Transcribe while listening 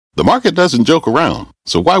The market doesn't joke around,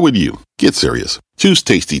 so why would you? Get serious. Choose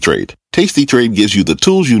Tasty Trade. Tasty Trade gives you the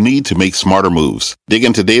tools you need to make smarter moves. Dig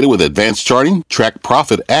into data with advanced charting, track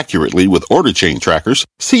profit accurately with order chain trackers,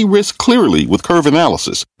 see risk clearly with curve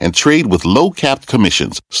analysis, and trade with low-capped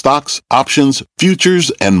commissions, stocks, options,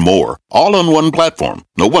 futures, and more. All on one platform.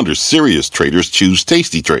 No wonder serious traders choose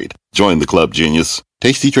Tasty Trade. Join the club, genius.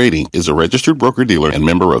 Tasty Trading is a registered broker-dealer and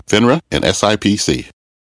member of FINRA and SIPC.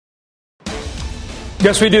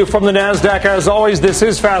 Yes, we do. From the NASDAQ, as always, this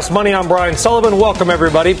is Fast Money. I'm Brian Sullivan. Welcome,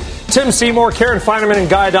 everybody. Tim Seymour, Karen Feinerman, and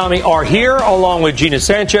Guy Adami are here, along with Gina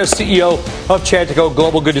Sanchez, CEO of Chantico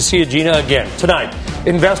Global. Good to see you, Gina, again. Tonight,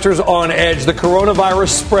 investors on edge. The coronavirus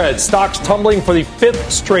spread. Stocks tumbling for the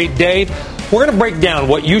fifth straight day. We're going to break down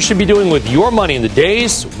what you should be doing with your money in the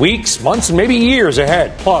days, weeks, months, and maybe years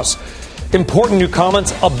ahead. Plus, important new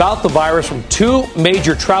comments about the virus from two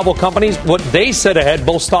major travel companies. What they said ahead,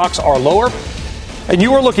 both stocks are lower. And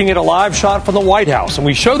you are looking at a live shot from the White House. And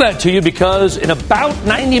we show that to you because in about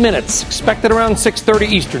 90 minutes, expected around 6:30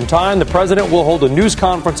 Eastern time, the president will hold a news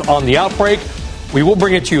conference on the outbreak. We will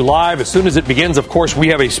bring it to you live as soon as it begins. Of course, we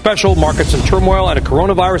have a special Markets in Turmoil and a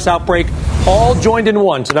coronavirus outbreak, all joined in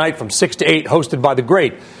one tonight from 6 to 8, hosted by the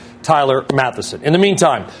great Tyler Matheson. In the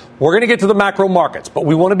meantime, we're going to get to the macro markets, but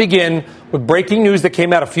we want to begin with breaking news that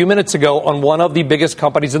came out a few minutes ago on one of the biggest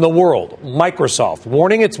companies in the world, Microsoft,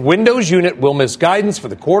 warning its Windows unit will miss guidance for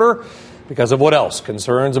the quarter because of what else?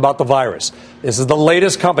 Concerns about the virus. This is the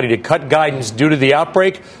latest company to cut guidance due to the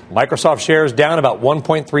outbreak. Microsoft shares down about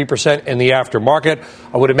 1.3% in the aftermarket.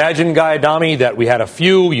 I would imagine, Guy Adami, that we had a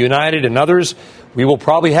few, United and others. We will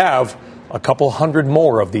probably have a couple hundred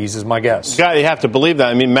more of these is my guess. Guy, you have to believe that.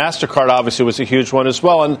 I mean, MasterCard obviously was a huge one as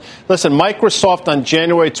well. And listen, Microsoft on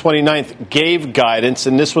January 29th gave guidance,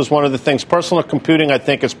 and this was one of the things. Personal computing, I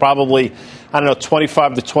think, is probably,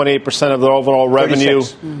 25 to 28% of their overall revenue.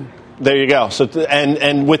 36. There you go. So,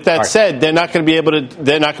 and with that said, they're not going to be able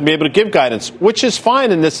to give guidance, which is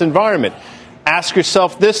fine in this environment. Ask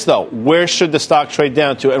yourself this, though. Where should the stock trade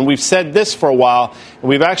down to? And we've said this for a while. And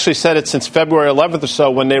we've actually said it since February 11th or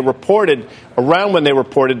so when they reported,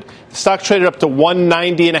 the stock traded up to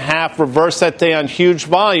 190.5, reversed that day on huge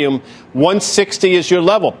volume. 160 is your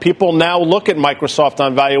level. People now look at Microsoft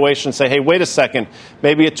on valuation and say, hey, wait a second,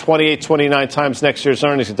 maybe at 28, 29 times next year's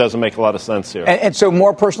earnings, it doesn't make a lot of sense here. And so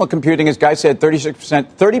more personal computing, as Guy said,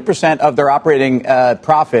 30% of their operating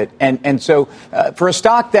profit. And so for a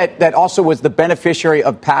stock that also was the beneficiary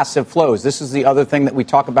of passive flows, this is the other thing that we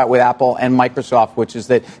talk about with Apple and Microsoft, which is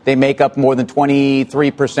that they make up more than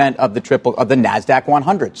 23% of the NASDAQ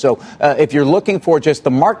 100. So if you're looking for just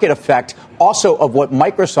the market effect also of what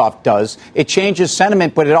Microsoft does, it changes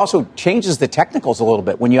sentiment, but it also changes the technicals a little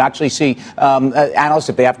bit when you actually see analysts,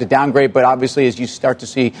 if they have to downgrade, but obviously as you start to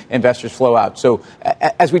see investors flow out. So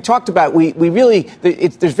as we talked about, we really,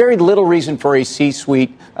 there's very little reason for a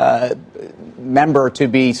C-suite member to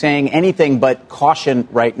be saying anything but caution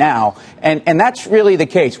right now. And that's really the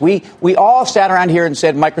case. We all sat around here and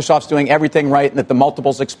said Microsoft's doing everything right and that the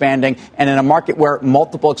multiple's expanding. And in a market where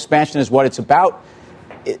multiple expansion is what it's about,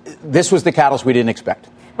 this was the catalyst we didn't expect.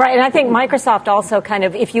 Right, and I think Microsoft also kind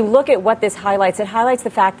of, if you look at what this highlights, it highlights the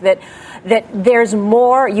fact that there's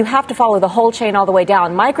more, you have to follow the whole chain all the way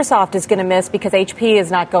down. Microsoft is going to miss because HP is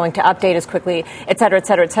not going to update as quickly, et cetera, et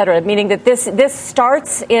cetera, et cetera, meaning that this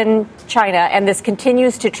starts in China and this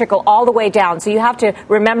continues to trickle all the way down. So you have to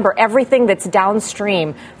remember everything that's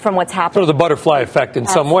downstream from what's happening. Sort of the butterfly effect in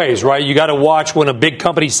some ways, right? You got to watch when a big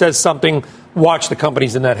company says something. Watch the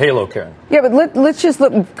companies in that halo, Karen. Yeah, but let's just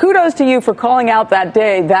look. Kudos to you for calling out that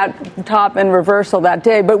day, that top and reversal that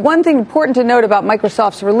day. But one thing important to note about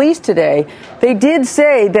Microsoft's release today, they did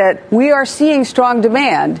say that we are seeing strong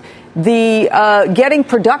demand. The getting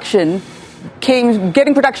production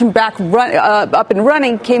back up and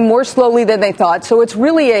running came more slowly than they thought. So it's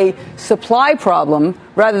really a supply problem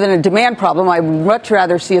rather than a demand problem. I would much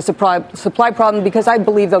rather see a supply problem because I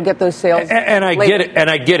believe they'll get those sales. And I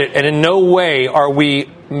get it. And in no way are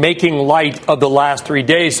we making light of the last 3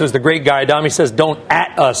 days. So as the great Guy Adami says, don't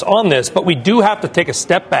at us on this. But we do have to take a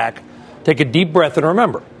step back, take a deep breath, and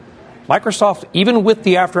remember, Microsoft, even with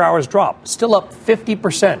the after-hours drop, still up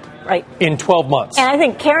 50% in 12 months. And I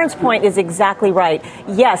think Karen's point is exactly right.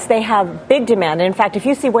 Yes, they have big demand. And in fact, if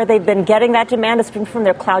you see where they've been getting that demand, it's been from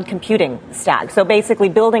their cloud computing stack. So basically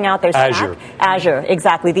building out their stack. Azure,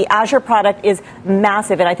 exactly. The Azure product is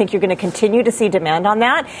massive, and I think you're going to continue to see demand on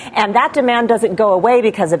that. And that demand doesn't go away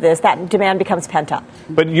because of this. That demand becomes pent up.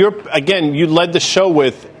 But you led the show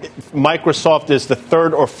with Microsoft is the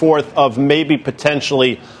third or fourth of maybe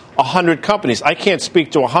potentially 100 companies. I can't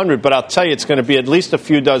speak to 100, but I'll tell you it's going to be at least a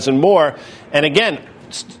few dozen more. And again,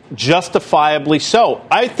 justifiably so.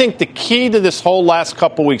 I think the key to this whole last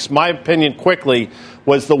couple weeks, my opinion quickly,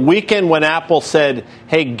 was the weekend when Apple said,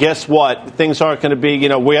 hey, guess what? Things aren't going to be,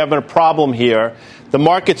 we're having a problem here. The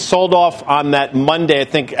market sold off on that Monday. I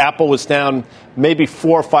think Apple was down maybe $4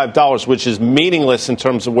 or $5, which is meaningless in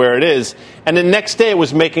terms of where it is. And the next day it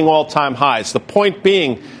was making all-time highs. The point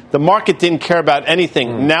being, the market didn't care about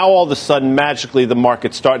anything. Now all of a sudden, magically, the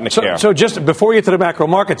market's starting to care. So just before we get to the macro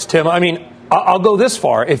markets, Tim, I mean, I'll go this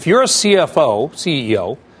far. If you're a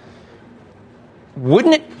CEO,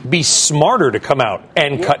 wouldn't it be smarter to come out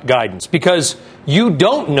and cut guidance? Because you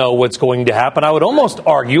don't know what's going to happen. I would almost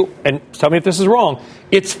argue, and tell me if this is wrong,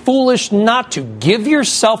 it's foolish not to give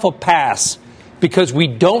yourself a pass because we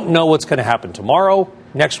don't know what's going to happen tomorrow,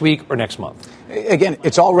 next week, or next month. Again,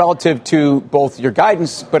 it's all relative to both your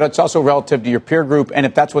guidance, but it's also relative to your peer group. And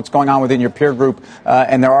if that's what's going on within your peer group,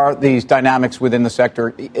 and there are these dynamics within the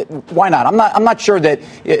sector, why not? I'm not sure that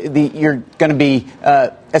you're going to be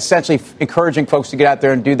essentially encouraging folks to get out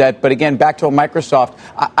there and do that. But again, back to Microsoft,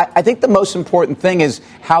 I think the most important thing is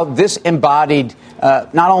how this embodied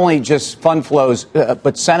not only just fund flows,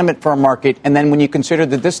 but sentiment for a market. And then when you consider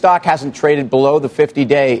that this stock hasn't traded below the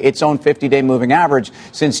 50-day, its own 50-day moving average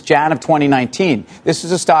since Jan of 2019. This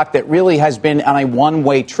is a stock that really has been on a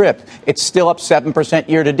one-way trip. It's still up 7%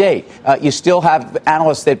 year to date. You still have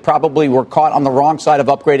analysts that probably were caught on the wrong side of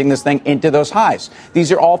upgrading this thing into those highs.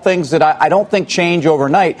 These are all things that I don't think change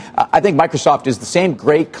overnight. I think Microsoft is the same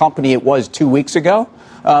great company it was 2 weeks ago.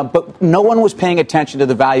 But no one was paying attention to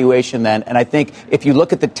the valuation then. And I think if you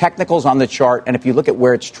look at the technicals on the chart and if you look at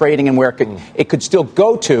where it's trading and where it could still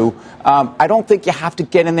go to, I don't think you have to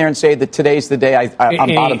get in there and say that today's the day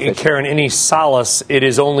I'm bottom fishing. Karen, any solace, it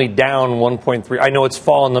is only down 1.3. I know it's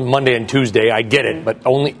fallen on Monday and Tuesday. I get it. But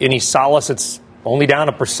only any solace, it's only down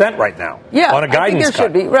 1% right now. Yeah, on a guidance I think there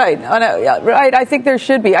should be. Right. Right. I think there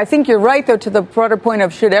should be. I think you're right, though, to the broader point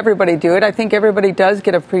of should everybody do it. I think everybody does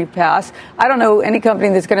get a free pass. I don't know any company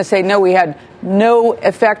that's going to say, no, we had no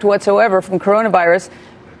effect whatsoever from coronavirus.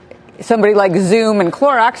 Somebody like Zoom and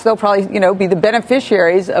Clorox, they'll probably, be the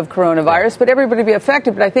beneficiaries of coronavirus, but everybody will be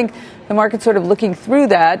affected. But I think the market's sort of looking through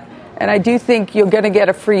that, and I do think you're going to get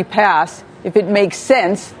a free pass if it makes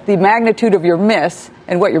sense, the magnitude of your miss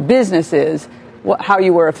and what your business is, how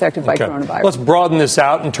you were affected by coronavirus. Let's broaden this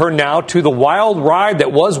out and turn now to the wild ride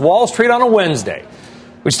that was Wall Street on a Wednesday.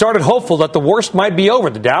 We started hopeful that the worst might be over.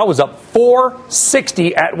 The Dow was up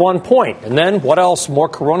 460 at one point. And then, what else? More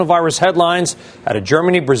coronavirus headlines out of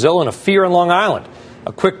Germany, Brazil, and a fear in Long Island.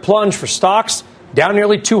 A quick plunge for stocks, down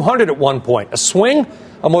nearly 200 at one point. A swing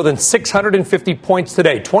of more than 650 points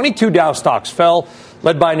today. 22 Dow stocks fell,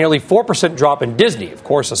 led by a nearly 4% drop in Disney. Of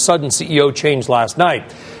course, a sudden CEO change last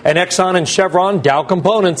night. And Exxon and Chevron, Dow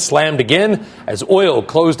components, slammed again as oil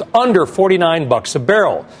closed under $49 a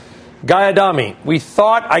barrel. Guy Adami, we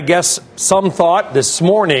thought, some thought this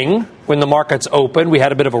morning when the markets opened, we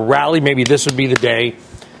had a bit of a rally. Maybe this would be the day.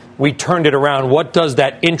 We turned it around. What does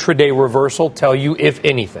that intraday reversal tell you, if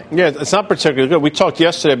anything? Yeah, it's not particularly good. We talked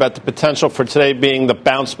yesterday about the potential for today being the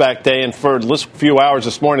bounce back day, and for a few hours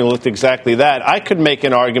this morning it looked exactly that. I could make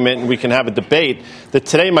an argument, and we can have a debate, that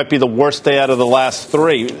today might be the worst day out of the last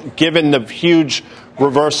three, given the huge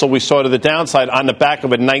reversal we saw to the downside on the back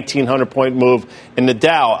of a 1,900-point move in the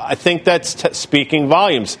Dow. I think that's speaking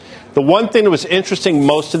volumes. The one thing that was interesting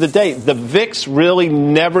most of the day, the VIX really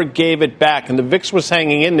never gave it back, and the VIX was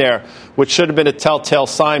hanging in there, which should have been a telltale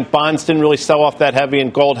sign. Bonds didn't really sell off that heavy,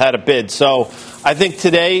 and gold had a bid. So I think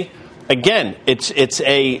today, again, it's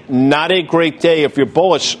not a great day if you're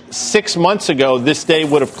bullish. 6 months ago, this day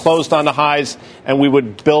would have closed on the highs, and we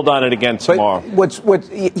would build on it again tomorrow.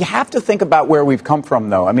 But you have to think about where we've come from,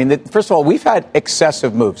 though. I mean, first of all, we've had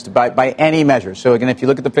excessive moves by any measure. So, again, if you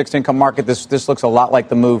look at the fixed income market, this looks a lot like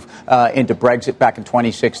the move into Brexit back in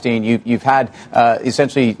 2016. You've had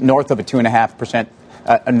essentially north of a 2.5%.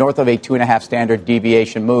 North of a 2.5 standard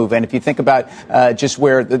deviation move. And if you think about just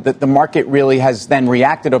where the market really has then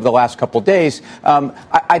reacted over the last couple of days,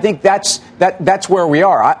 I think that's where we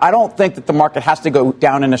are. I don't think that the market has to go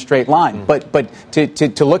down in a straight line, but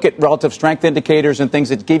to look at relative strength indicators and things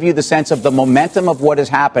that give you the sense of the momentum of what has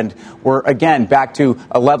happened, we're, again, back to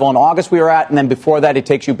a level in August we were at, and then before that it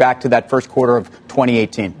takes you back to that first quarter of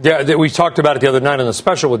 2018. Yeah, we talked about it the other night on the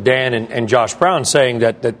special with Dan and Josh Brown, saying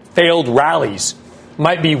that failed rallies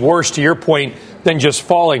might be worse, to your point, than just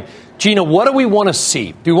falling. Gina, what do we want to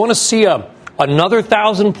see? Do we want to see another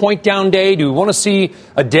 1,000-point down day? Do we want to see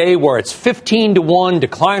a day where it's 15-1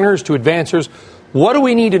 decliners to advancers? What do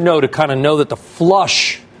we need to know to kind of know that the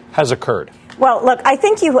flush has occurred? Well, look, I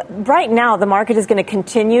think right now the market is going to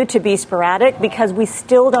continue to be sporadic because we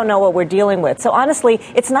still don't know what we're dealing with. So honestly,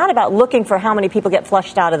 it's not about looking for how many people get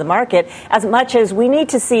flushed out of the market as much as we need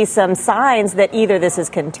to see some signs that either this is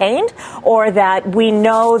contained or that we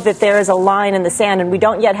know that there is a line in the sand, and we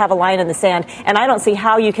don't yet have a line in the sand. And I don't see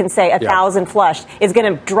how you can say 1,000 flushed is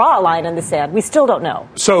going to draw a line in the sand. We still don't know.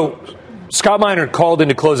 So Scott Minerd called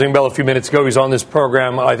into Closing Bell a few minutes ago. He was on this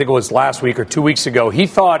program, I think it was last week or 2 weeks ago. He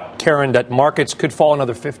thought, Karen, that markets could fall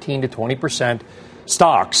another 15 to 20%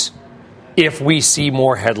 stocks if we see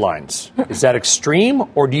more headlines. Is that extreme,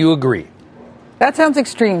 or do you agree? That sounds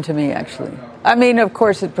extreme to me, actually. I mean, of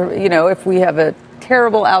course, if we have a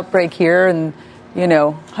terrible outbreak here and,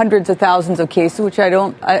 hundreds of thousands of cases, which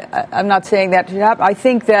I'm not saying that should happen. I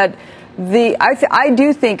think that I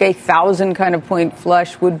do think 1,000 kind of point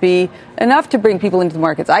flush would be enough to bring people into the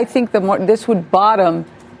markets. I think this would bottom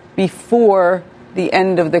before the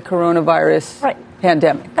end of the coronavirus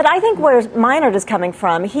pandemic. But I think where Minerd is coming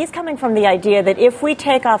from, he's coming from the idea that if we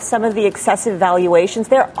take off some of the excessive valuations,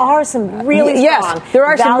 there are some really strong there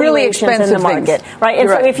are some really expensive in the market, things. right? And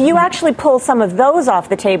so if you actually pull some of those off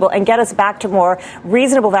the table and get us back to more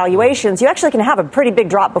reasonable valuations, you actually can have a pretty big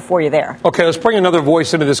drop before you're there. Okay, let's bring another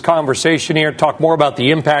voice into this conversation here, talk more about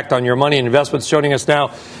the impact on your money and investments. Joining us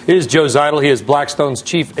now is Joe Zeidel. He is Blackstone's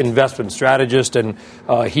chief investment strategist, and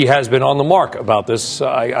he has been on the mark about this,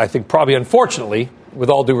 I think probably unfortunately, with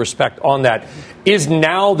all due respect on that. Is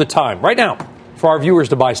now the time, right now, for our viewers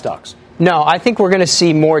to buy stocks? No, I think we're going to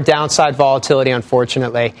see more downside volatility,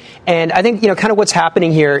 unfortunately. And I think, kind of what's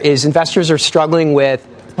happening here is investors are struggling with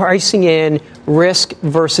pricing in risk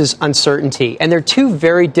versus uncertainty. And they're two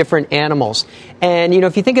very different animals. And,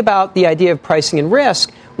 if you think about the idea of pricing in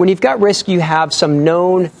risk, when you've got risk, you have some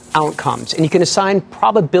known outcomes, and you can assign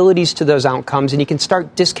probabilities to those outcomes, and you can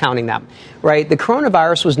start discounting them, right? The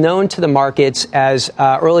coronavirus was known to the markets as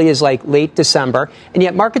early as late December, and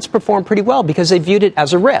yet markets performed pretty well because they viewed it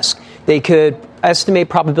as a risk. They could estimate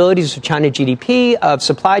probabilities of China GDP, of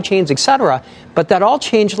supply chains, et cetera. But that all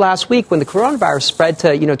changed last week when the coronavirus spread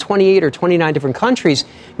to, 28 or 29 different countries.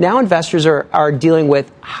 Now investors are dealing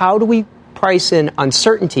with how do we price in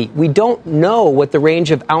uncertainty. We don't know what the range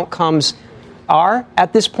of outcomes are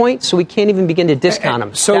at this point, so we can't even begin to discount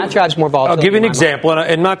them. So that drives more volatility. I'll give you an example,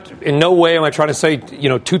 and not in no way am I trying to say,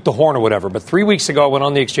 toot the horn or whatever, but 3 weeks ago I went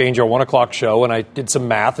on the exchange, our 1 o'clock show, and I did some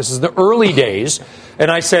math. This is the early days, and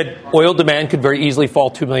I said oil demand could very easily fall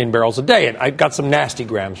 2 million barrels a day, and I got some nasty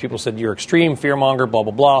grams. People said, you're extreme, fearmonger, blah,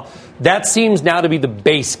 blah, blah. That seems now to be the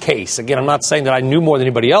base case. Again, I'm not saying that I knew more than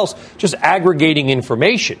anybody else, just aggregating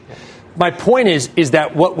information. My point is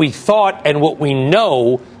that what we thought and what we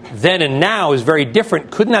know then and now is very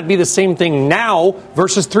different. Couldn't that be the same thing now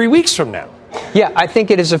versus 3 weeks from now? Yeah, I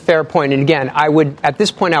think it is a fair point. And again, at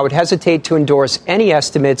this point, I would hesitate to endorse any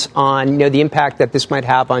estimates on, the impact that this might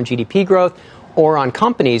have on GDP growth or on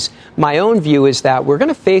companies. My own view is that we're going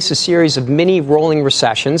to face a series of mini rolling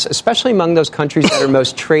recessions, especially among those countries that are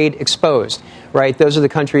most trade exposed, right? Those are the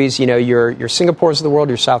countries, your Singapores of the world,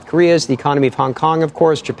 your South Koreas, the economy of Hong Kong, of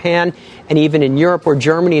course, Japan, and even in Europe where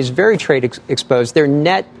Germany is very trade exposed. Their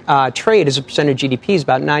net trade as a percent of GDP is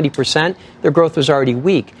about 90%. Their growth was already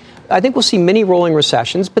weak. I think we'll see many rolling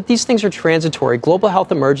recessions, but these things are transitory. Global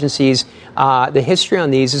health emergencies, the history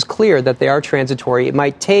on these is clear that they are transitory. It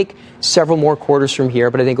might take several more quarters from here,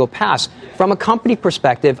 but I think it'll pass. From a company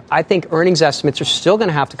perspective, I think earnings estimates are still going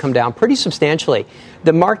to have to come down pretty substantially.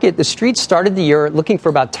 The street started the year looking for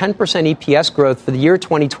about 10% EPS growth for the year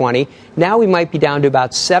 2020. Now we might be down to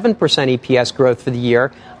about 7% EPS growth for the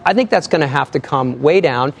year. I think that's going to have to come way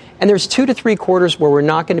down. And there's 2 to 3 quarters where we're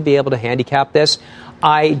not going to be able to handicap this.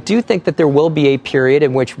 I do think that there will be a period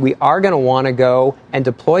in which we are going to want to go and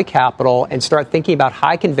deploy capital and start thinking about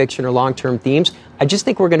high conviction or long-term themes. I just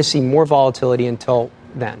think we're going to see more volatility until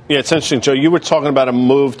then. Yeah, it's interesting, Joe. You were talking about a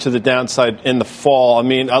move to the downside in the fall. I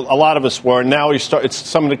mean, a lot of us were. Now it's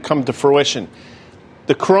something to come to fruition.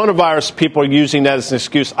 The coronavirus, people are using that as an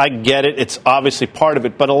excuse. I get it. It's obviously part of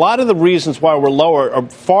it. But a lot of the reasons why we're lower are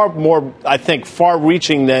far more, I think,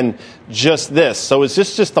 far-reaching than just this. So is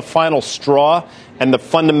this just the final straw and the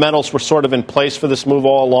fundamentals were sort of in place for this move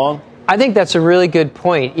all along? I think that's a really good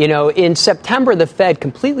point. In September, the Fed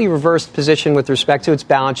completely reversed position with respect to its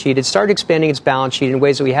balance sheet. It started expanding its balance sheet in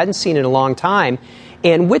ways that we hadn't seen in a long time.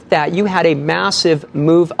 And with that, you had a massive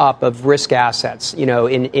move up of risk assets,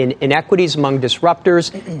 in equities among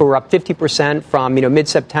disruptors who were up 50% from,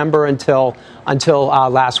 mid-September until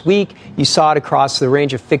last week. You saw it across the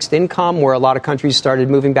range of fixed income, where a lot of countries started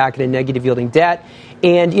moving back into negative yielding debt.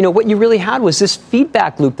 And, what you really had was this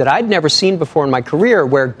feedback loop that I'd never seen before in my career,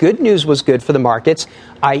 where good news was good for the markets,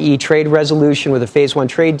 i.e. trade resolution with a phase one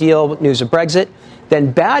trade deal, news of Brexit.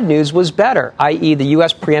 Then bad news was better, i.e. the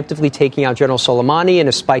U.S. preemptively taking out General Soleimani and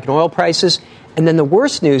a spike in oil prices. And then the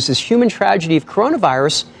worst news is human tragedy of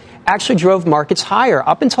coronavirus actually drove markets higher.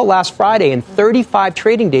 Up until last Friday, in 35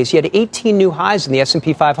 trading days, you had 18 new highs in the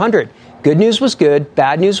S&P 500. Good news was good,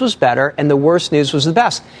 bad news was better, and the worst news was the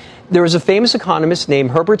best. There was a famous economist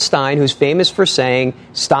named Herbert Stein who's famous for saying,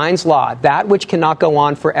 Stein's law, that which cannot go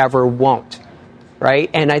on forever won't.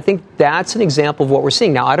 Right? And I think that's an example of what we're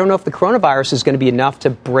seeing. Now, I don't know if the coronavirus is going to be enough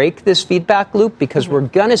to break this feedback loop, because we're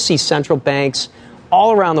going to see central banks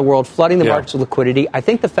all around the world flooding the markets with liquidity. I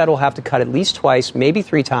think the Fed will have to cut at least twice, maybe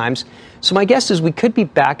 3 times. So my guess is we could be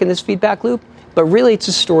back in this feedback loop. But really, it's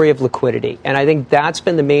a story of liquidity. And I think that's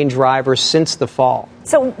been the main driver since the fall.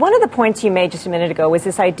 So one of the points you made just a minute ago was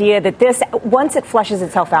this idea that this, once it flushes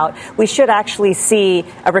itself out, we should actually see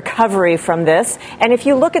a recovery from this. And if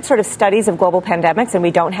you look at sort of studies of global pandemics, and we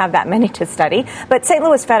don't have that many to study, but St.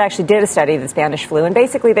 Louis Fed actually did a study of the Spanish flu. And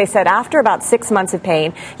basically they said after about 6 months of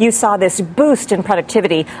pain, you saw this boost in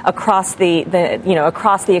productivity across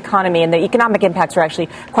across the economy. And the economic impacts were actually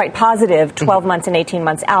quite positive 12 months and 18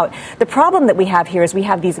 months out. The problem that we have here is we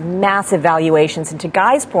have these massive valuations. And to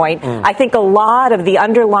Guy's point, I think a lot of the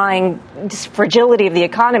underlying fragility of the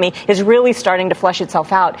economy is really starting to flush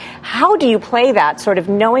itself out. How do you play that, sort of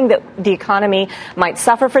knowing that the economy might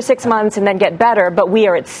suffer for 6 months and then get better, but we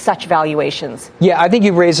are at such valuations? Yeah, I think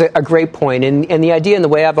you raise a great point. And the idea and the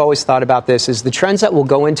way I've always thought about this is the trends that will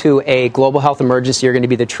go into a global health emergency are going to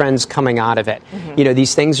be the trends coming out of it.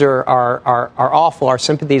 These things are awful. Our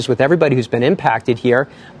sympathies with everybody who's been impacted here.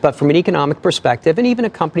 But from an economic perspective and even a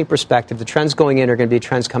company perspective, the trends going in are going to be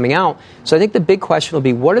trends coming out. So I think the big question will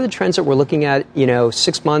be, what are the trends that we're looking at,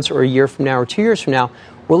 6 months or a year from now or 2 years from now?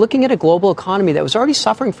 We're looking at a global economy that was already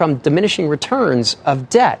suffering from diminishing returns of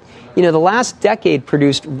debt. The last decade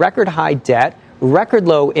produced record high debt, record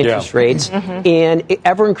low interest rates, and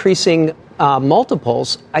ever increasing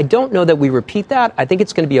multiples. I don't know that we repeat that. I think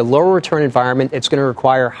it's going to be a lower return environment. It's going to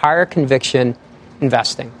require higher conviction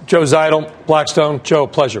investing. Joe Zeidel, Blackstone. Joe,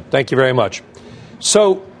 pleasure. Thank you very much.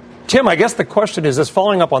 So, Tim, I guess the question is this,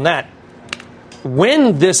 following up on that,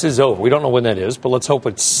 when this is over, we don't know when that is, but let's hope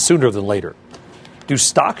it's sooner than later, do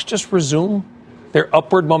stocks just resume their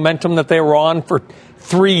upward momentum that they were on for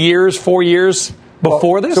 3 years, 4 years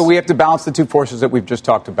before this? So we have to balance the two forces that we've just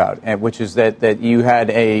talked about, which is that you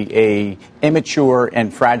had a immature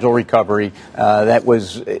and fragile recovery that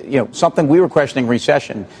was, something we were questioning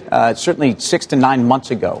recession certainly 6 to 9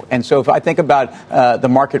 months ago. And so if I think about the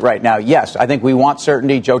market right now, yes, I think we want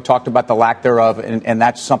certainty. Joe talked about the lack thereof, and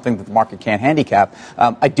that's something that the market can't handicap.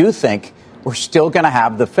 I do think we're still going to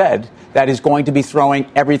have the Fed that is going to be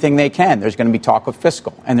throwing everything they can. There's going to be talk of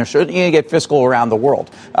fiscal, and they're certainly going to get fiscal around the world.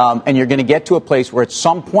 And you're going to get to a place where at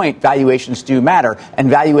some point valuations do matter, and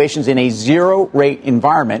valuations in a zero-rate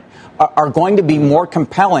environment are going to be more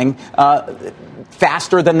compelling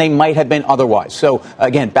faster than they might have been otherwise. So,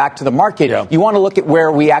 again, back to the market, you want to look at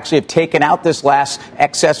where we actually have taken out this last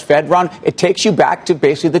excess Fed run. It takes you back to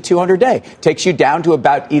basically the 200-day. It takes you down to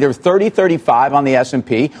about either 30, 35 on the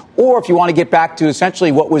S&P, or if you want to get back to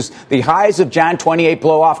essentially what was the highs of Jan 28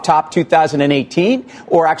 blow-off top 2018,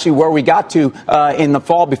 or actually where we got to in the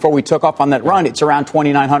fall before we took off on that run, it's around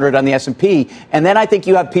 2,900 on the S&P. And then I think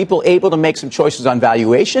you have people able to make some choices on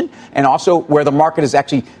valuation and also where the market is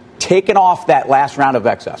actually taken off that last round of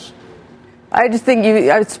excess. I just think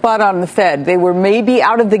you spot on the Fed. They were maybe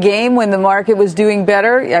out of the game when the market was doing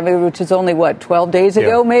better, which is only, 12 days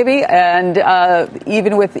ago maybe? And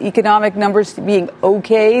even with economic numbers being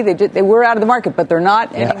okay, they were out of the market, but they're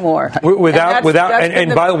not anymore.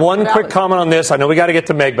 And by one quick comment on this, I know we got to get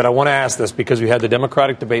to Meg, but I want to ask this because we had the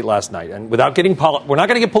Democratic debate last night. And without getting we're not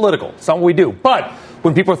going to get political. It's not what we do. But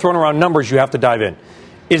when people are throwing around numbers, you have to dive in.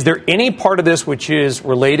 Is there any part of this which is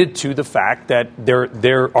related to the fact that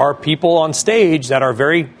there are people on stage that are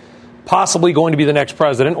very possibly going to be the next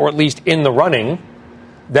president, or at least in the running,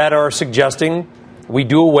 that are suggesting we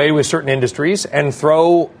do away with certain industries and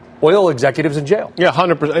throw oil executives in jail? Yeah,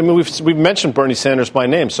 100%. I mean, we've mentioned Bernie Sanders by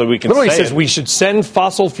name, so we can literally say says we should send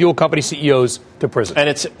fossil fuel company CEOs to prison.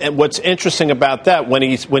 And what's interesting about that, when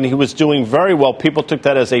he was doing very well, people took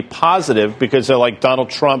that as a positive because they're like,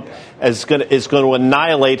 Donald Trump is going to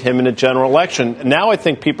annihilate him in a general election. Now I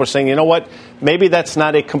think people are saying, you know what? maybe that's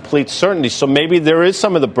not a complete certainty. So maybe there is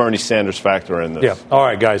some of the Bernie Sanders factor in this. Yeah. All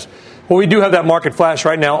right, guys. Well, we do have that market flash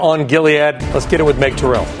right now on Gilead. Let's get it with Meg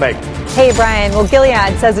Terrell. Meg. Hey, Brian. Well,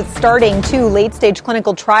 Gilead says it's starting 2 late-stage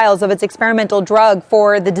clinical trials of its experimental drug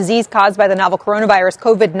for the disease caused by the novel coronavirus,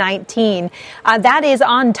 COVID-19. That is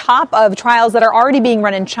on top of trials that are already being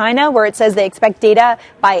run in China, where it says they expect data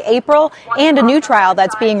by April, and a new trial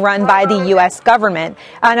that's being run by the U.S. government.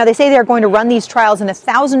 Now, they say they're going to run these trials in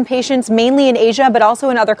 1,000 patients, mainly in Asia, but also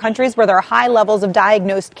in other countries where there are high levels of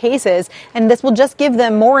diagnosed cases. And this will just give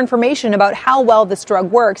them more information about how well this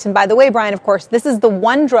drug works. And by the way, Brian, of course, this is the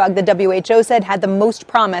one drug the WHO said had the most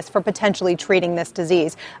promise for potentially treating this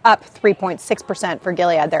disease, up 3.6% for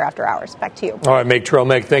Gilead there after hours. Back to you. All right, Meg Terrell.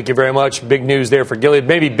 Meg, thank you very much. Big news there for Gilead.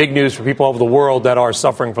 Maybe big news for people all over the world that are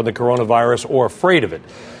suffering from the coronavirus or afraid of it.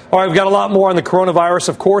 All right, we've got a lot more on the coronavirus,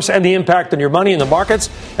 of course, and the impact on your money in the markets.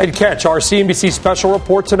 And catch our CNBC special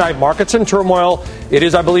report tonight, Markets in Turmoil. It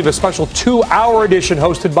is, I believe, a special 2-hour edition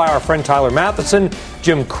hosted by our friend Tyler Matheson.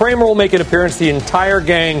 Jim Cramer will make an appearance, the entire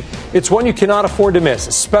gang. It's one you cannot afford to miss,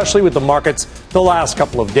 especially with the markets the last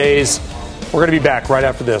couple of days. We're going to be back right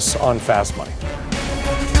after this on Fast Money.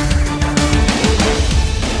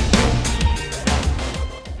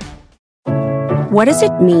 What does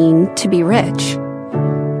it mean to be rich?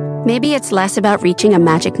 Maybe it's less about reaching a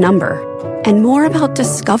magic number and more about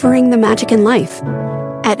discovering the magic in life.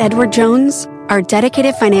 At Edward Jones, our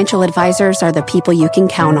dedicated financial advisors are the people you can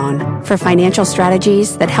count on for financial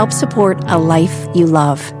strategies that help support a life you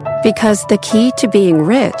love. Because the key to being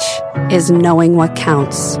rich is knowing what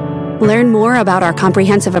counts. Learn more about our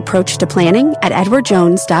comprehensive approach to planning at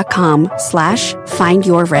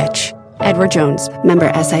edwardjones.com/findyourrich. Edward Jones,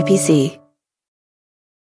 member SIPC.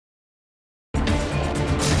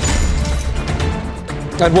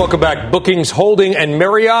 And welcome back. Bookings Holding and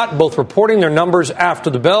Marriott both reporting their numbers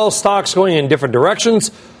after the bell. Stocks going in different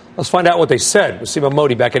directions. Let's find out what they said with Seema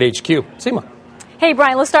Modi back at HQ. Seema. Hey,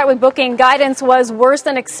 Brian, let's start with booking. Guidance was worse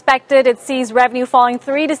than expected. It sees revenue falling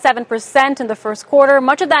 3 to 7% in the first quarter.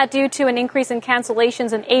 Much of that due to an increase in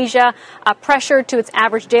cancellations in Asia, pressure to its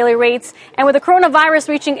average daily rates. And with the coronavirus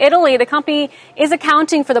reaching Italy, the company is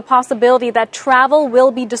accounting for the possibility that travel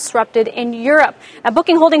will be disrupted in Europe. Now,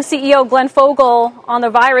 Booking Holdings CEO Glenn Fogel on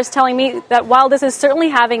the virus telling me that while this is certainly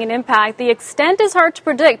having an impact, the extent is hard to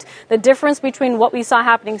predict. The difference between what we saw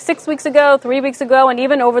happening 6 weeks ago, 3 weeks ago, and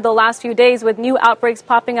even over the last few days with new outbreaks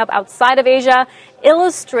popping up outside of Asia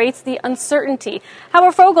illustrates the uncertainty.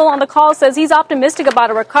 However, Fogel on the call says he's optimistic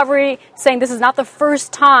about a recovery, saying this is not the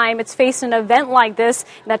first time it's faced an event like this,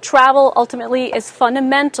 and that travel ultimately is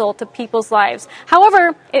fundamental to people's lives.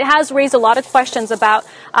 However, it has raised a lot of questions about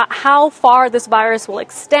how far this virus will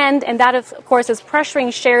extend, and that, of course, is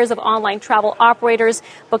pressuring shares of online travel operators.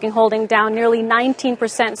 Booking Holding down nearly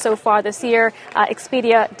 19% so far this year.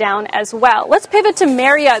 Expedia down as well. Let's pivot to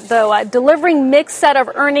Marriott, though, delivering mixed set of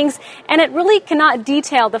earnings, and it really cannot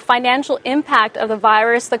detail the financial impact of the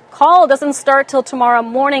virus. The call doesn't start till tomorrow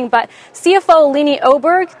morning, but CFO Leeny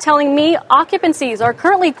Oberg telling me occupancies are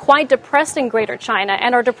currently quite depressed in Greater China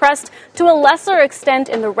and are depressed to a lesser extent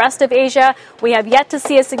in the rest of Asia. We have yet to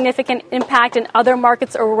see a significant impact in other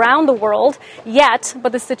markets around the world yet,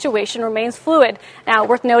 but the situation remains fluid. Now,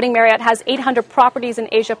 worth noting, Marriott has 800 properties in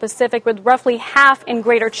Asia Pacific, with roughly half in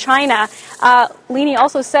Greater China. Leeny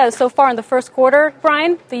also says so far in the first quarter,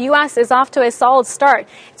 Brian, the U.S. is off to a solid start.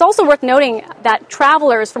 It's also worth noting that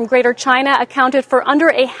travelers from Greater China accounted for under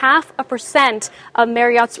 0.5% of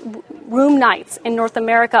Marriott's room nights in North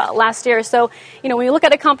America last year. So, when you look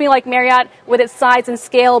at a company like Marriott with its size and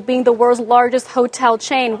scale being the world's largest hotel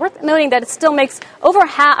chain, worth noting that it still makes over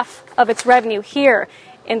half of its revenue here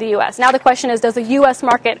in the U.S. Now the question is, does the U.S.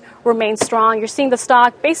 market remain strong? You're seeing the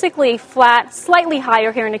stock basically flat, slightly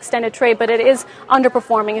higher here in extended trade, but it is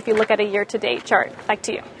underperforming if you look at a year-to-date chart. Back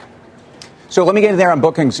to you. So let me get in there on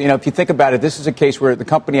bookings. If you think about it, this is a case where the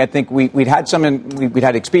company, I think we'd had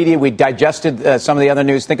Expedia, we digested some of the other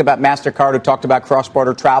news. Think about MasterCard, who talked about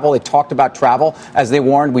cross-border travel. It talked about travel, as they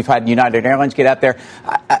warned. We've had United Airlines get out there.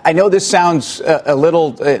 I know this sounds a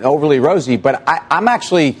little overly rosy, but I'm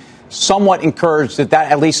actually somewhat encouraged that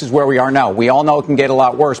at least is where we are now. We all know it can get a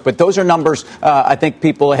lot worse, but those are numbers I think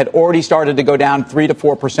people had already started to go down 3 to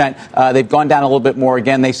 4%. They've gone down a little bit more.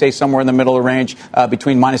 Again, they say somewhere in the middle of the range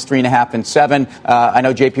between minus 3.5% and 7%. I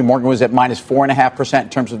know JP Morgan was at minus 4.5% in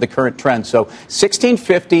terms of the current trend. So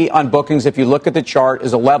 1650 on bookings, if you look at the chart,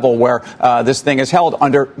 is a level where this thing is held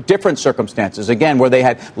under different circumstances. Again, where they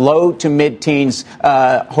had low to mid-teens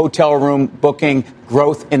hotel room booking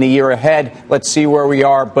growth in the year ahead. Let's see where we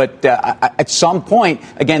are. But at some point,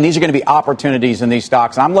 again, these are going to be opportunities in these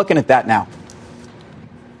stocks. I'm looking at that now.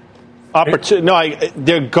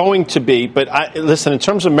 They're going to be. But listen, in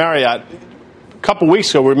terms of Marriott, a couple weeks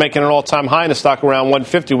ago, we were making an all-time high in the stock around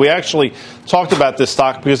 150. We actually talked about this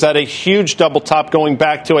stock because it had a huge double top going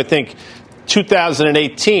back to, I think,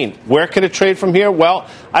 2018. Where can it trade from here? Well,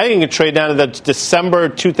 I think it can trade down to the December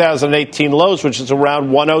 2018 lows, which is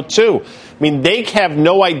around 102. I mean, they have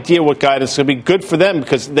no idea what guidance is going to be good for them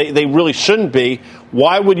because they really shouldn't be.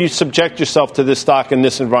 Why would you subject yourself to this stock in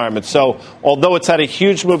this environment? So, although it's had a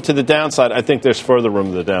huge move to the downside, I think there's further room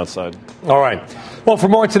to the downside. All right. Well, for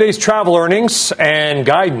more of today's travel earnings and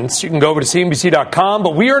guidance, you can go over to CNBC.com.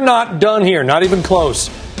 But we are not done here, not even close.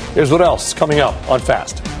 Here's what else is coming up on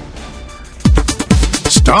Fast.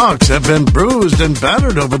 Stocks have been bruised and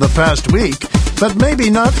battered over the past week, but maybe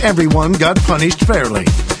not everyone got punished fairly.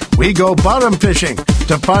 We go bottom fishing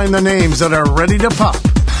to find the names that are ready to pop.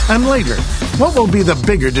 And later, what will be the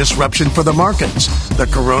bigger disruption for the markets? The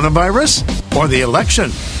coronavirus or the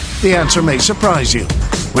election? The answer may surprise you.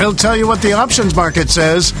 We'll tell you what the options market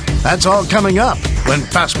says. That's all coming up when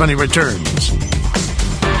Fast Money returns.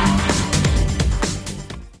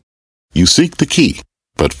 You seek the key,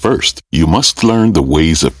 but first, you must learn the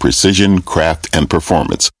ways of precision, craft, and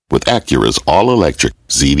performance with Acura's all-electric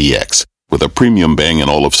ZDX. With a premium Bang &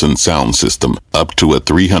 Olufsen sound system up to a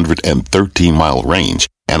 313-mile range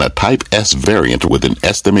and a Type S variant with an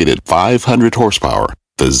estimated 500 horsepower,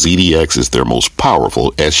 the ZDX is their most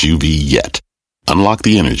powerful SUV yet. Unlock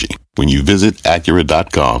the energy when you visit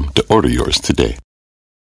Acura.com to order yours today.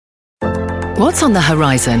 What's on the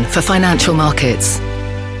horizon for financial markets?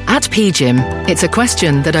 At PGIM, it's a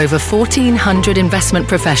question that over 1,400 investment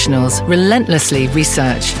professionals relentlessly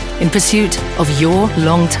research in pursuit of your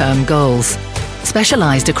long-term goals.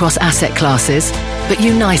 Specialized across asset classes, but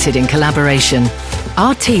united in collaboration,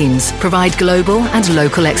 our teams provide global and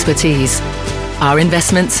local expertise. Our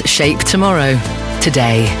investments shape tomorrow,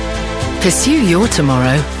 today. Pursue your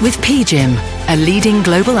tomorrow with PGIM, a leading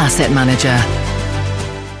global asset manager.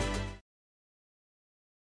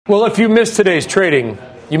 Well, if you missed today's trading,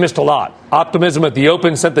 you missed a lot. Optimism at the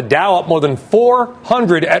open sent the Dow up more than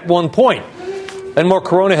 400 at one point. Then more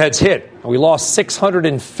corona heads hit. We lost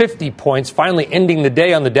 650 points, finally ending the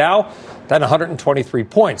day on the Dow, down 123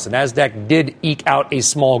 points. The NASDAQ did eke out a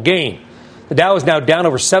small gain. The Dow is now down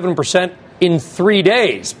over 7% in 3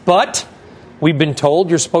 days. But we've been told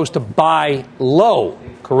you're supposed to buy low,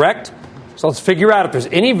 correct? So let's figure out if there's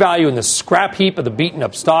any value in the scrap heap of the beaten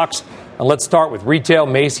up stocks. And let's start with retail.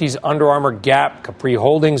 Macy's, Under Armour, Gap, Capri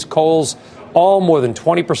Holdings, Kohl's, all more than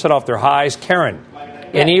 20% off their highs. Karen,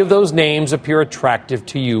 any of those names appear attractive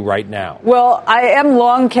to you right now? Well, I am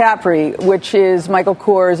long Capri, which is Michael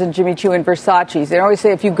Kors and Jimmy Choo and Versace's. They always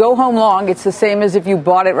say if you go home long, it's the same as if you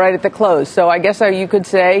bought it right at the close. So I guess you could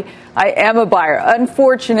say I am a buyer.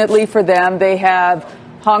 Unfortunately for them, they have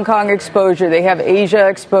Hong Kong exposure. They have Asia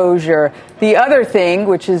exposure. The other thing,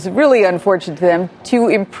 which is really unfortunate to them, to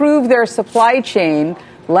improve their supply chain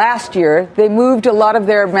last year, they moved a lot of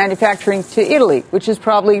their manufacturing to Italy, which is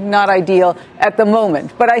probably not ideal at the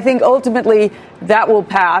moment. But I think ultimately that will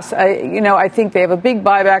pass. I think they have a big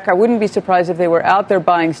buyback. I wouldn't be surprised if they were out there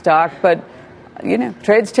buying stock. But,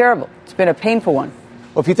 trade's terrible. It's been a painful one.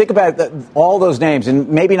 Well, if you think about all those names, and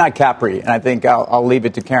maybe not Capri, and I think I'll leave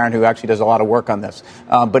it to Karen, who actually does a lot of work on this.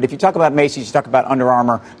 But if you talk about Macy's, you talk about Under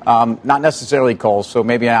Armour, not necessarily Kohl's, so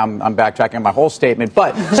maybe I'm backtracking my whole statement.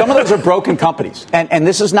 But some of those are broken companies. And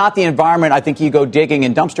this is not the environment I think you go digging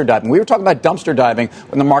and dumpster diving. We were talking about dumpster diving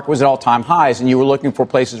when the market was at all-time highs, and you were looking for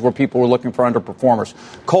places where people were looking for underperformers.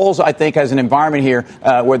 Kohl's, I think, has an environment here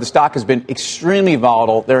where the stock has been extremely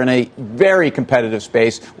volatile. They're in a very competitive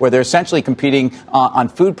space where they're essentially competing on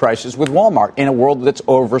food prices with Walmart in a world that's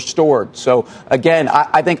overstored. So, again,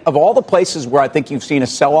 I think of all the places where I think you've seen a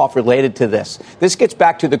sell-off related to this gets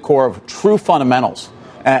back to the core of true fundamentals.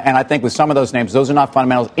 And I think with some of those names, those are not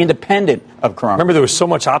fundamentals independent of corona. Remember, there was so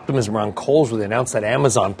much optimism around Kohl's when they announced that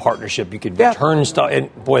Amazon partnership. You could return stuff,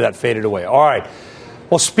 and boy, that faded away. All right.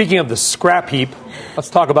 Well, speaking of the scrap heap, let's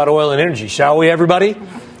talk about oil and energy, shall we, everybody?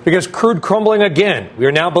 Because crude crumbling again. We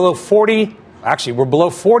are now below 40. Actually, we're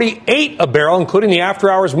below 48 a barrel, including the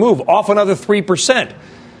after-hours move, off another 3%.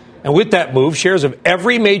 And with that move, shares of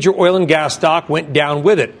every major oil and gas stock went down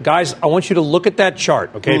with it. Guys, I want you to look at that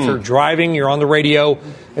chart, okay? If you're driving, you're on the radio,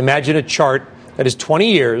 imagine a chart that is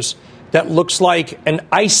 20 years that looks like an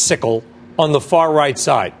icicle on the far right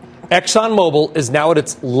side. ExxonMobil is now at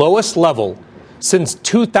its lowest level since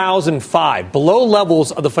 2005, below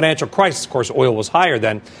levels of the financial crisis. Of course, oil was higher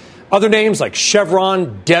then. Other names like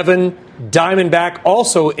Chevron, Devon, Diamondback,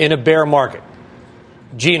 also in a bear market.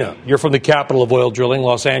 Gina, you're from the capital of oil drilling,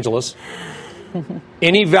 Los Angeles.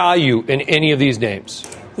 Any value in any of these names?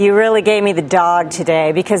 You really gave me the dog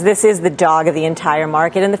today, because this is the dog of the entire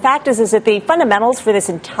market. And the fact is that the fundamentals for this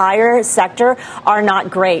entire sector are not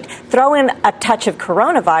great. Throw in a touch of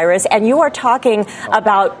coronavirus and you are talking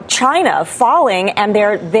about China falling and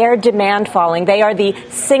their demand falling. They are the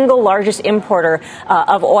single largest importer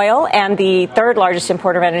of oil and the third largest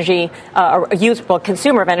importer of energy,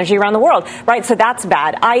 consumer of energy around the world. Right. So that's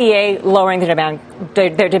bad. IEA lowering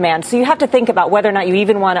their demand. So you have to think about whether or not you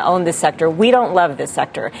even want to own this sector. We don't love this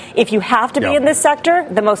sector. If you have to be in this sector,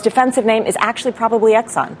 the most defensive name is actually probably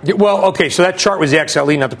Exxon. Well, okay, so that chart was the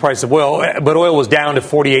XLE, not the price of oil, but oil was down to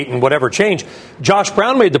 48 and whatever change. Josh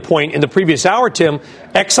Brown made the point in the previous hour, Tim,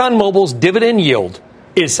 ExxonMobil's dividend yield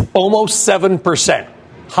is almost 7%.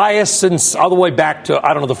 Highest since all the way back to,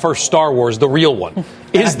 I don't know, the first Star Wars, the real one.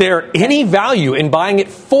 Is there any value in buying it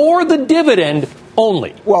for the dividend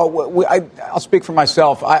only? Well, I'll speak for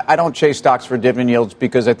myself. I don't chase stocks for dividend yields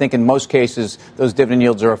because I think in most cases those dividend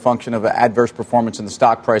yields are a function of adverse performance in the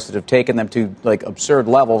stock price that have taken them to like absurd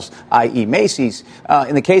levels, i.e. Macy's.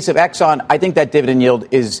 In the case of Exxon, I think that dividend yield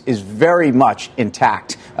is very much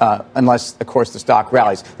intact unless, of course, the stock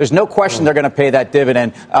rallies. There's no question they're going to pay that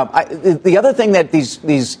dividend. The other thing that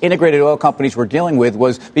these integrated oil companies were dealing with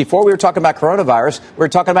was before we were talking about coronavirus, we were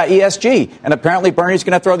talking about ESG, and apparently Bernie's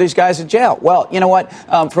going to throw these guys in jail. Well, you know what?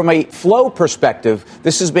 From a flow perspective,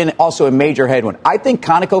 this has been also a major headwind. I think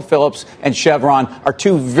ConocoPhillips and Chevron are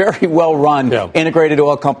two very well-run integrated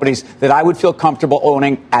oil companies that I would feel comfortable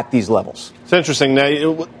owning at these levels. It's interesting. Now,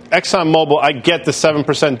 ExxonMobil, I get the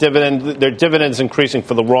 7% dividend. Their dividend's increasing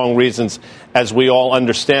for the wrong reasons, as we all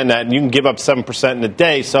understand that. And you can give up 7% in a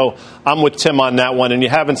day. So I'm with Tim on that one. And you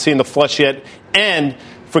haven't seen the flush yet. And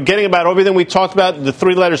forgetting about everything we talked about, the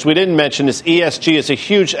three letters we didn't mention is ESG is a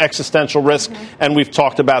huge existential risk, and we've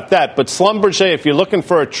talked about that. But Schlumberger, if you're looking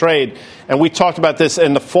for a trade, and we talked about this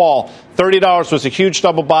in the fall, $30 was a huge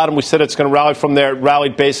double bottom. We said it's going to rally from there. It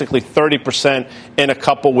rallied basically 30% in a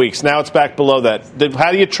couple weeks. Now it's back below that.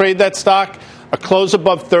 How do you trade that stock? A close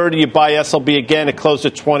above 30, you buy SLB again. It closed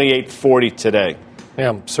at 28.40 today.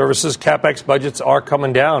 Yeah, services CapEx budgets are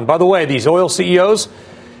coming down. By the way, these oil CEOs,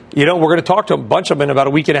 you know, we're going to talk to a bunch of them in about a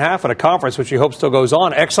week and a half at a conference, which we hope still goes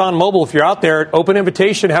on. ExxonMobil, if you're out there, open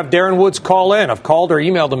invitation, have Darren Woods call in. I've called or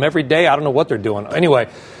emailed them every day. I don't know what they're doing. Anyway,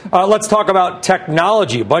 let's talk about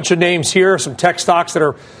technology. A bunch of names here, some tech stocks that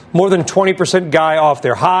are more than 20% guy off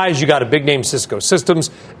their highs. You got a big name, Cisco Systems,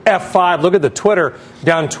 F5. Look at the Twitter,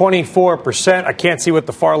 down 24%. I can't see what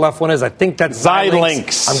the far left one is. I think that's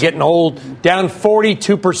Xilinx. I'm getting old. Down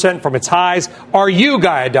 42% from its highs. Are you,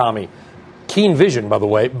 Guy Adami? Keen vision, by the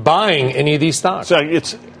way, buying any of these stocks? So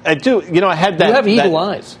I do. You know, I had that. You have evil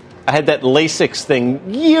eyes. I had that LASIK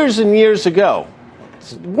thing years and years ago.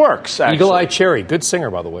 It works, actually. Eagle Eye Cherry. Good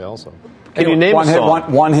singer, by the way, also. Can you name a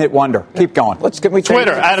song? One hit wonder. Keep going.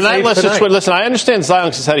 Twitter. Listen, I understand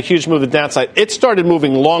Xilinx has had a huge move to the downside. It started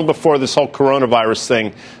moving long before this whole coronavirus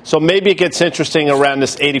thing. So maybe it gets interesting around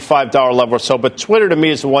this $85 level or so. But Twitter, to me,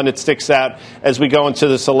 is the one that sticks out as we go into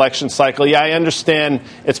this election cycle. Yeah, I understand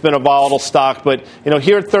it's been a volatile stock. But, you know,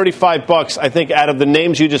 here at $35, I think out of the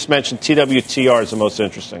names you just mentioned, TWTR is the most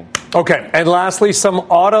interesting. Okay. And lastly, some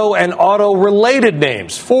auto and auto-related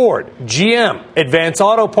names. Ford, GM, Advance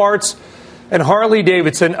Auto Parts, and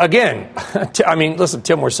Harley-Davidson. Again, I mean, listen,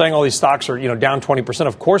 Tim, we're saying all these stocks are, down 20%.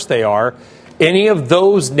 Of course they are. Any of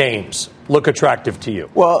those names look attractive to you?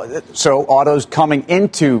 Well, so autos coming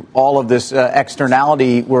into all of this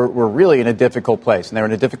externality were really in a difficult place. And they're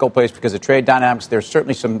in a difficult place because of trade dynamics. There's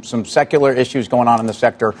certainly some secular issues going on in the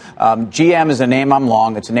sector. GM is a name I'm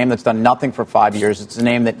long. It's a name that's done nothing for 5 years. It's a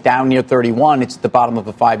name that down near 31, it's at the bottom of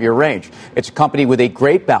the 5-year range. It's a company with a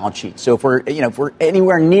great balance sheet. So if we're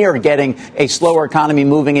anywhere near getting a slower economy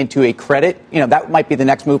moving into a credit, that might be the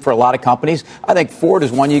next move for a lot of companies. I think Ford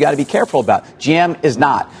is one you got to be careful about. GM is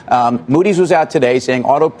not. Moody's was out today saying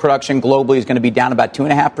auto production globally is going to be down about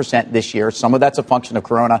 2.5% this year. Some of that's a function of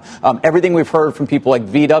Corona. Everything we've heard from people like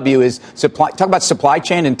VW is talk about supply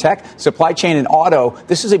chain and tech, supply chain and auto.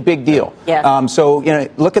 This is a big deal. Yeah. So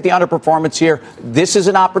look at the underperformance here. This is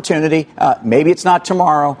an opportunity. Maybe it's not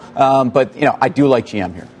tomorrow, but I do like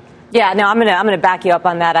GM here. Yeah, no, I'm gonna back you up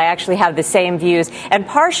on that. I actually have the same views, and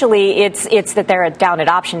partially it's that they're down at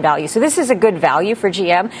option value. So this is a good value for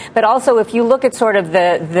GM, but also if you look at sort of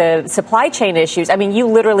the supply chain issues, I mean, you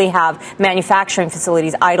literally have manufacturing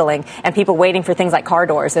facilities idling and people waiting for things like car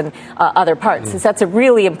doors and other parts. So that's a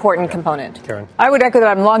really important component. Karen, I would echo that.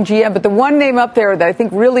 I'm long GM, but the one name up there that I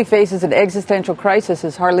think really faces an existential crisis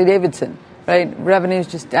is Harley-Davidson. right?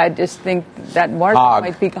 Revenues I just think that market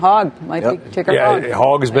might be ticker hog.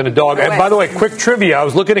 Hog has been a dog. And by the way, quick trivia. I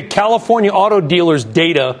was looking at California auto dealers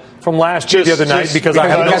data from last year the other night because I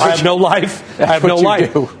have no life. I have no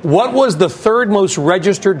life. What was the third most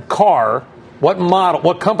registered car? What model?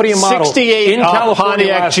 What company and model 68 in California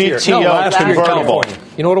Pontiac last year? GTO last year in convertible. California.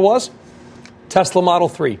 You know what it was? Tesla Model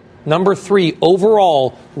 3. Number 3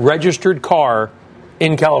 overall registered car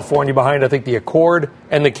in California behind, I think, the Accord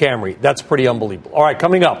and the Camry. That's pretty unbelievable. All right,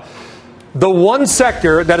 coming up. The one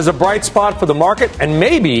sector that is a bright spot for the market and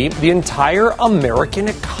maybe the entire American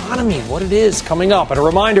economy. What it is coming up. And a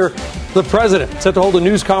reminder, the president set to hold a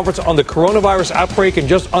news conference on the coronavirus outbreak in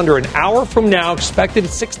just under an hour from now, expected at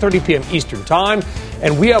 6:30 p.m. Eastern Time.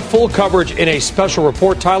 And we have full coverage in a special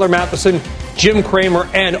report. Tyler Matheson, Jim Cramer,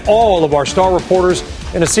 and all of our star reporters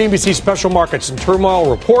in a CNBC Special Markets and Turmoil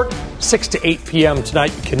report, 6 to 8 p.m.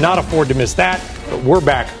 tonight. You cannot afford to miss that. But we're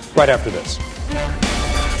back right after this.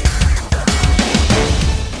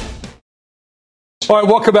 All right,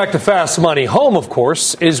 welcome back to Fast Money. Home, of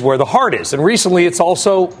course, is where the heart is. And recently, it's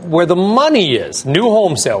also where the money is. New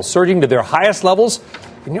home sales surging to their highest levels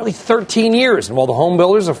in nearly 13 years. And while the home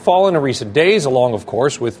builders have fallen in recent days, along, of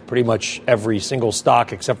course, with pretty much every single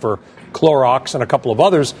stock except for Clorox and a couple of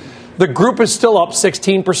others, the group is still up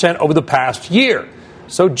 16% over the past year.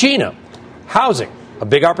 So, Gina, housing, a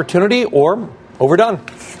big opportunity or overdone?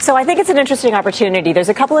 So I think it's an interesting opportunity. There's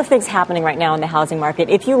a couple of things happening right now in the housing market.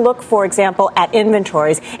 If you look, for example, at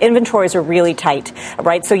inventories are really tight,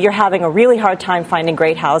 right? So you're having a really hard time finding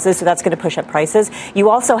great houses, so that's going to push up prices. You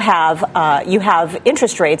also have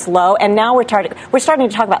interest rates low, and now we're starting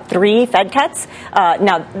to talk about 3 Fed cuts.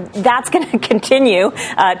 Now that's going to continue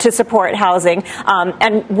to support housing.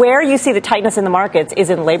 And where you see the tightness in the markets is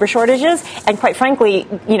in labor shortages, and quite frankly,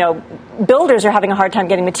 builders are having a hard time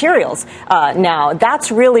getting materials now. That's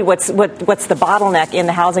really what's the bottleneck in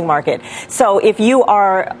the housing market. So if you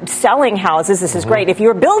are selling houses, this is great. If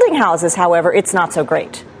you're building houses, however, it's not so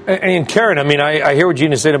great. And Karen, I mean, I hear what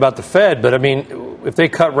Gina's saying about the Fed, but I mean, if they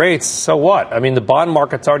cut rates, so what? I mean, the bond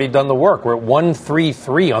market's already done the work. We're at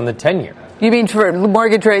 1.33 on the 10-year. You mean for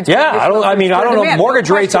mortgage rates? Yeah, I don't know. Mortgage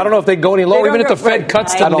rates, I don't know if they go any lower, even if the Fed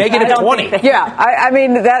cuts to negative 20. Yeah, I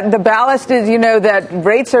mean, that the ballast is, that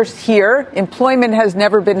rates are here. Employment has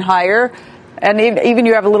never been higher. And even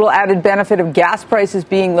you have a little added benefit of gas prices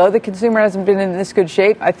being low. The consumer hasn't been in this good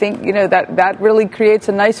shape. I think, that really creates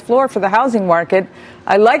a nice floor for the housing market.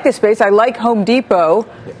 I like this space. I like Home Depot.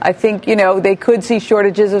 I think, they could see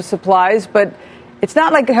shortages of supplies, but it's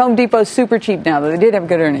not like Home Depot's super cheap now, though. They did have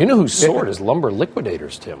good earnings. You know who soared is lumber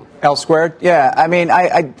liquidators, Tim. L squared? Yeah. I mean,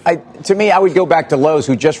 to me, I would go back to Lowe's,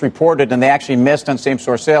 who just reported, and they actually missed on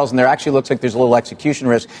same-store sales, and there actually looks like there's a little execution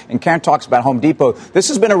risk. And Karen talks about Home Depot. This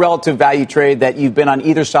has been a relative value trade that you've been on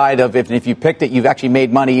either side of. If you picked it, you've actually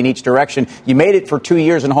made money in each direction. You made it for 2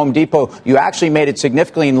 years in Home Depot. You actually made it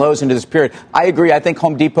significantly in Lowe's into this period. I agree. I think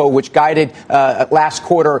Home Depot, which guided last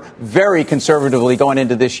quarter very conservatively going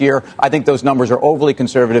into this year, I think those numbers are overly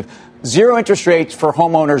conservative. Zero interest rates for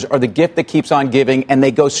homeowners are the gift that keeps on giving, and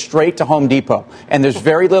they go straight to Home Depot. And there's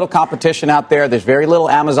very little competition out there. There's very little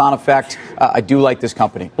Amazon effect. I do like this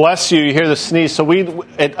company. Bless you. You hear the sneeze. So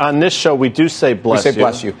on this show, we do say bless you. We say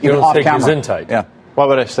bless you. You don't say gesundheit. Yeah. Why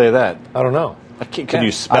would I say that? I don't know. Can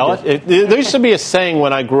you spell it? There used to be a saying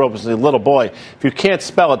when I grew up as a little boy, if you can't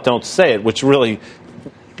spell it, don't say it, which really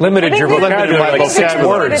limited your vocabulary, like 6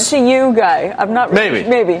 words. It's to you, Guy. I'm not maybe.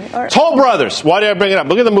 All right. Toll Brothers. Why did I bring it up?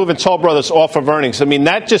 Look at the move in Toll Brothers off of earnings. I mean,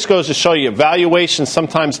 that just goes to show you valuations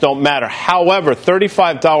sometimes don't matter. However,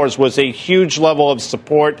 $35 was a huge level of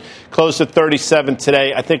support. Closed at 37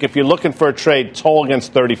 today. I think if you're looking for a trade, Toll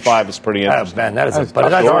against 35 is pretty interesting. Man, that's an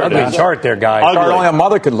ugly chart there, Guy. A chart only a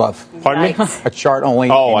mother could love. Pardon me? A chart only.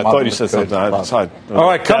 Oh, I thought you said something. All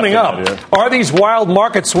right, coming up. Are these wild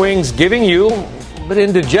market swings giving you but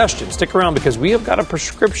indigestion? Stick around because we have got a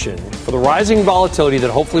prescription for the rising volatility that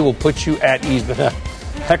hopefully will put you at ease. But a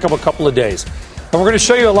heck of a couple of days. And we're going to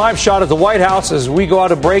show you a live shot at the White House as we go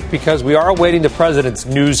out of break because we are awaiting the president's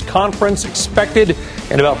news conference expected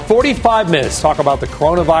in about 45 minutes. Talk about the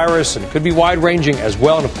coronavirus, and it could be wide-ranging as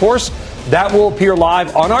well. And, of course, that will appear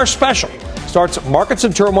live on our special. Starts Markets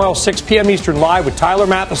in Turmoil, 6 p.m. Eastern, live with Tyler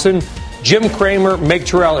Matheson, Jim Cramer, Meg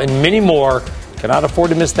Terrell, and many more. Cannot afford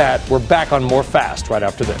to miss that. We're back on more Fast right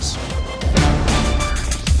after this.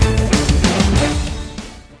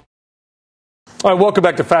 All right, welcome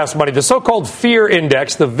back to Fast Money. The so-called fear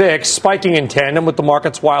index, the VIX, spiking in tandem with the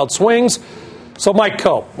market's wild swings. So Mike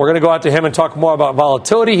Coe, we're going to go out to him and talk more about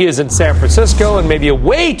volatility. He is in San Francisco and maybe a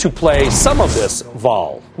way to play some of this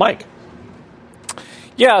vol. Mike.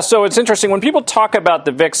 Yeah, so it's interesting. When people talk about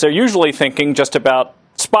the VIX, they're usually thinking just about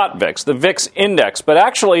spot VIX, the VIX index. But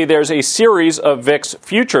actually, there's a series of VIX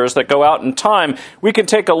futures that go out in time. We can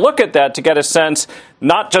take a look at that to get a sense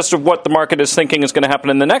not just of what the market is thinking is going to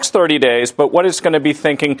happen in the next 30 days, but what it's going to be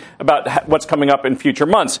thinking about what's coming up in future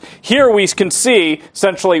months. Here we can see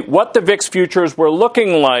essentially what the VIX futures were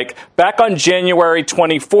looking like back on January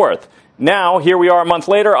 24th. Now, here we are a month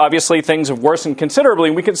later. Obviously, things have worsened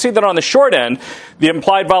considerably. We can see that on the short end, the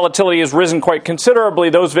implied volatility has risen quite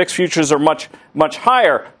considerably. Those VIX futures are much, much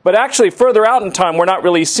higher. But actually, further out in time, we're not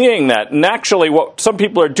really seeing that. And actually, what some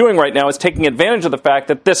people are doing right now is taking advantage of the fact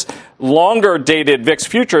that this longer-dated VIX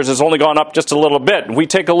futures has only gone up just a little bit. If we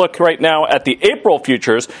take a look right now at the April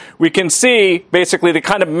futures, we can see basically the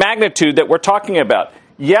kind of magnitude that we're talking about.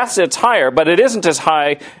 Yes, it's higher, but it isn't as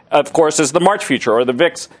high, of course, as the March future or the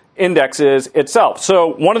VIX index is itself.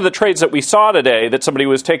 So one of the trades that we saw today that somebody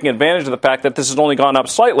was taking advantage of the fact that this has only gone up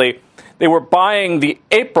slightly, they were buying the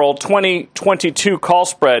April 2022 call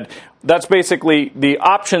spread. That's basically the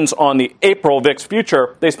options on the April VIX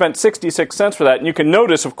future. They spent 66 cents for that. And you can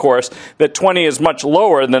notice, of course, that 20 is much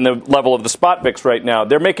lower than the level of the spot VIX right now.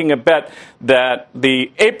 They're making a bet that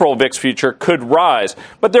the April VIX future could rise.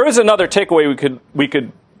 But there is another takeaway we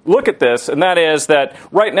could look at this, and that is that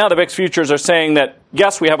right now the VIX futures are saying that,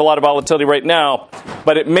 yes, we have a lot of volatility right now,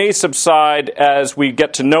 but it may subside as we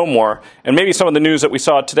get to know more. And maybe some of the news that we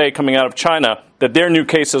saw today coming out of China, that their new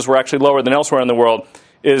cases were actually lower than elsewhere in the world,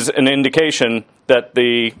 is an indication that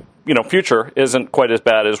the future isn't quite as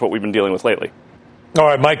bad as what we've been dealing with lately. All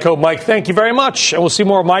right, Mike, thank you very much. And we'll see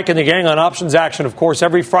more of Mike and the gang on Options Action, of course,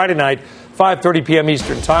 every Friday night, 5:30 p.m.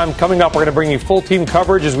 Eastern Time. Coming up, we're going to bring you full team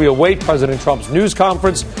coverage as we await President Trump's news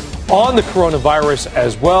conference on the coronavirus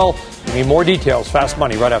as well. We need more details. Fast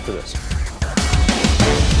Money right after this.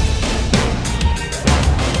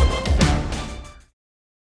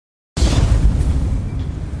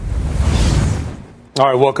 All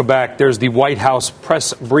right, welcome back. There's the White House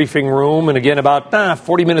press briefing room. And again, about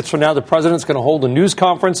 40 minutes from now, the president's going to hold a news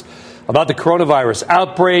conference about the coronavirus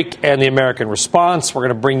outbreak and the American response. We're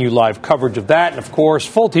going to bring you live coverage of that. And, of course,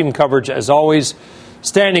 full team coverage, as always,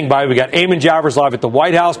 standing by. We got Eamon Javers live at the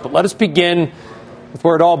White House. But let us begin with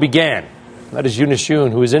where it all began. That is Eunice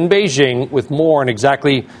Yoon, who is in Beijing with more on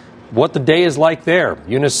exactly what the day is like there.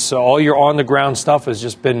 Eunice, all your on-the-ground stuff has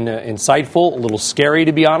just been insightful, a little scary,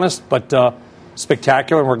 to be honest, but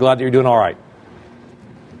spectacular, and we're glad that you're doing all right.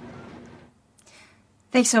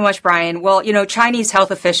 Thanks so much, Brian. Well, Chinese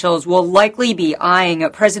health officials will likely be eyeing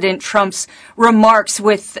President Trump's remarks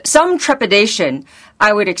with some trepidation,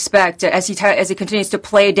 I would expect, as he continues to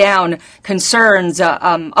play down concerns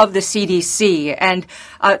of the CDC. And,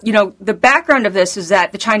 the background of this is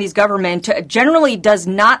that the Chinese government generally does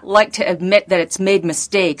not like to admit that it's made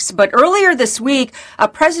mistakes. But earlier this week,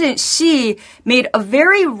 President Xi made a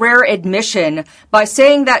very rare admission by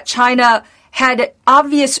saying that China had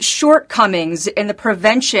obvious shortcomings in the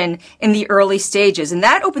prevention in the early stages. And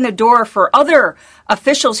that opened the door for other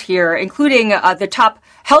officials here, including the top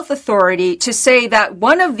health authority, to say that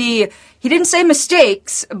he didn't say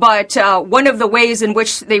mistakes, but one of the ways in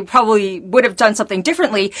which they probably would have done something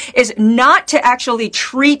differently is not to actually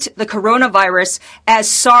treat the coronavirus as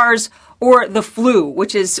SARS or the flu,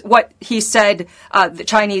 which is what he said the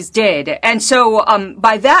Chinese did. And so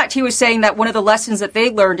by that, he was saying that one of the lessons that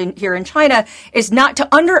they learned here in China is not to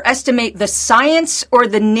underestimate the science or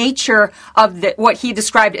the nature of what he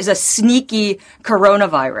described as a sneaky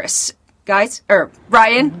coronavirus. Guys, or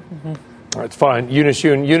Ryan? All right, it's fine.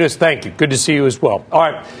 Eunice, thank you. Good to see you as well. All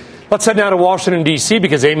right. Let's head now to Washington, D.C.,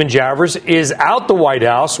 because Eamon Javers is out the White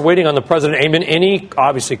House waiting on the president. Eamon, any,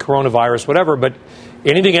 obviously, coronavirus, whatever, but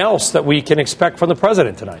anything else that we can expect from the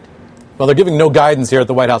president tonight? Well, they're giving no guidance here at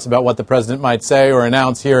the White House about what the president might say or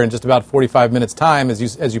announce here in just about 45 minutes' time,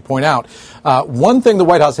 as you point out. One thing the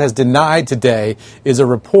White House has denied today is a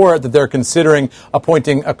report that they're considering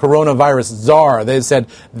appointing a coronavirus czar. They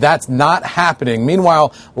said that's not happening.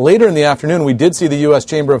 Meanwhile, later in the afternoon, we did see the U.S.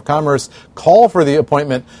 Chamber of Commerce call for the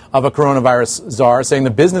appointment of a coronavirus czar, saying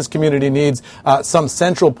the business community needs some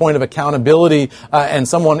central point of accountability and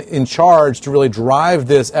someone in charge to really drive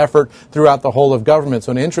this effort throughout the whole of government.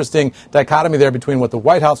 So an interesting dichotomy there between what the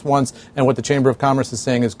White House wants and what the Chamber of Commerce is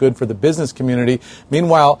saying is good for the business community.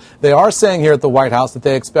 Meanwhile, they are saying here at the White House that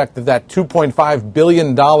they expect that $2.5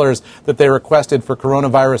 billion that they requested for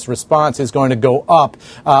coronavirus response is going to go up.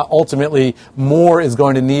 Ultimately, more is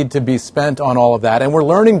going to need to be spent on all of that. And we're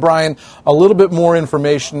learning, Brian, a little bit more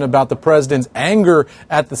information about the president's anger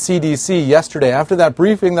at the CDC yesterday. After that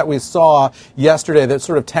briefing that we saw yesterday that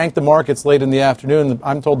sort of tanked the markets late in the afternoon,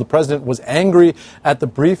 I'm told the president was angry at the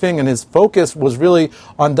briefing and his focus was really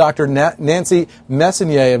on Dr. Nancy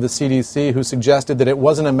Messonnier of the CDC, who suggested that it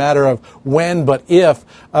wasn't a matter of when, but if,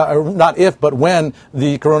 not if, but when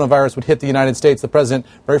the coronavirus would hit the United States. The president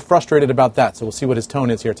very frustrated about that. So we'll see what his tone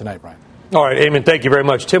is here tonight, Brian. All right, Eamon, thank you very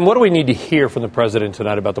much. Tim, what do we need to hear from the president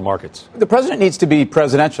tonight about the markets? The president needs to be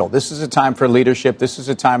presidential. This is a time for leadership. This is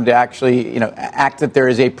a time to actually, act that there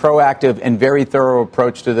is a proactive and very thorough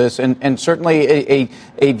approach to this, and certainly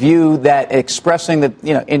a view that expressing that,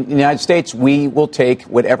 in the United States, we will take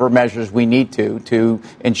whatever measures we need to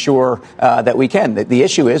ensure that we can. The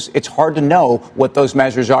issue is it's hard to know what those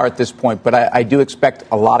measures are at this point, but I do expect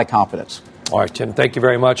a lot of confidence. All right, Tim, thank you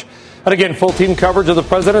very much. And again, full team coverage of the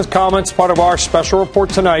president's comments, part of our special report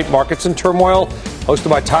tonight, Markets in Turmoil, hosted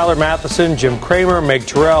by Tyler Matheson, Jim Cramer, Meg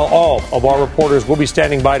Terrell. All of our reporters will be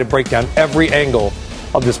standing by to break down every angle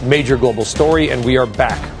of this major global story, and we are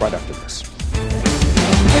back right after this.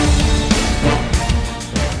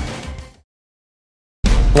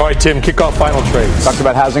 All right, Tim, kick off final trades. Talked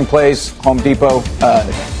about housing plays, Home Depot,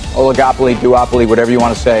 oligopoly, duopoly, whatever you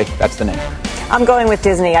want to say. That's the name. I'm going with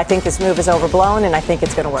Disney. I think this move is overblown, and I think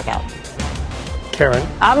it's going to work out. Karen?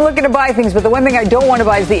 I'm looking to buy things, but the one thing I don't want to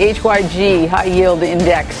buy is the HYG high yield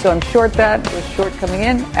index. So I'm short that. Was short coming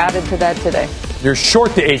in. Added to that today. You're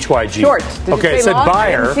short the HYG. Short. Okay, it said long?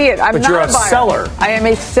 buyer. I didn't see it. I'm but not you're a buyer. seller. I am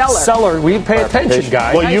a seller. Seller. We pay attention,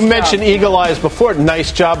 guys. Well, Nice you job. mentioned Eagle Eyes before.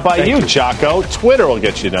 Nice job by Thank you. Jocko. Twitter will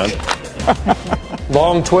get you done.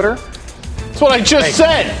 Long Twitter? That's what I just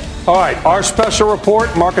said. All right, our special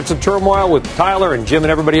report, Markets in Turmoil, with Tyler and Jim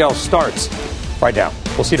and everybody else, starts right now.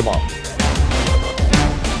 We'll see you tomorrow.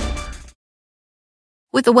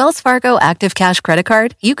 With the Wells Fargo Active Cash Credit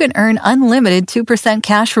Card, you can earn unlimited 2%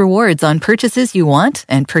 cash rewards on purchases you want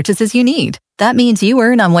and purchases you need. That means you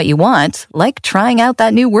earn on what you want, like trying out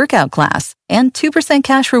that new workout class, and 2%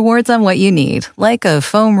 cash rewards on what you need, like a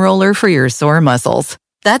foam roller for your sore muscles.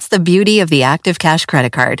 That's the beauty of the Active Cash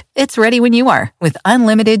Credit Card. It's ready when you are, with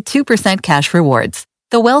unlimited 2% cash rewards.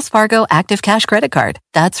 The Wells Fargo Active Cash Credit Card.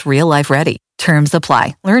 That's real life ready. Terms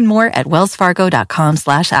apply. Learn more at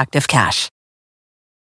wellsfargo.com/activecash.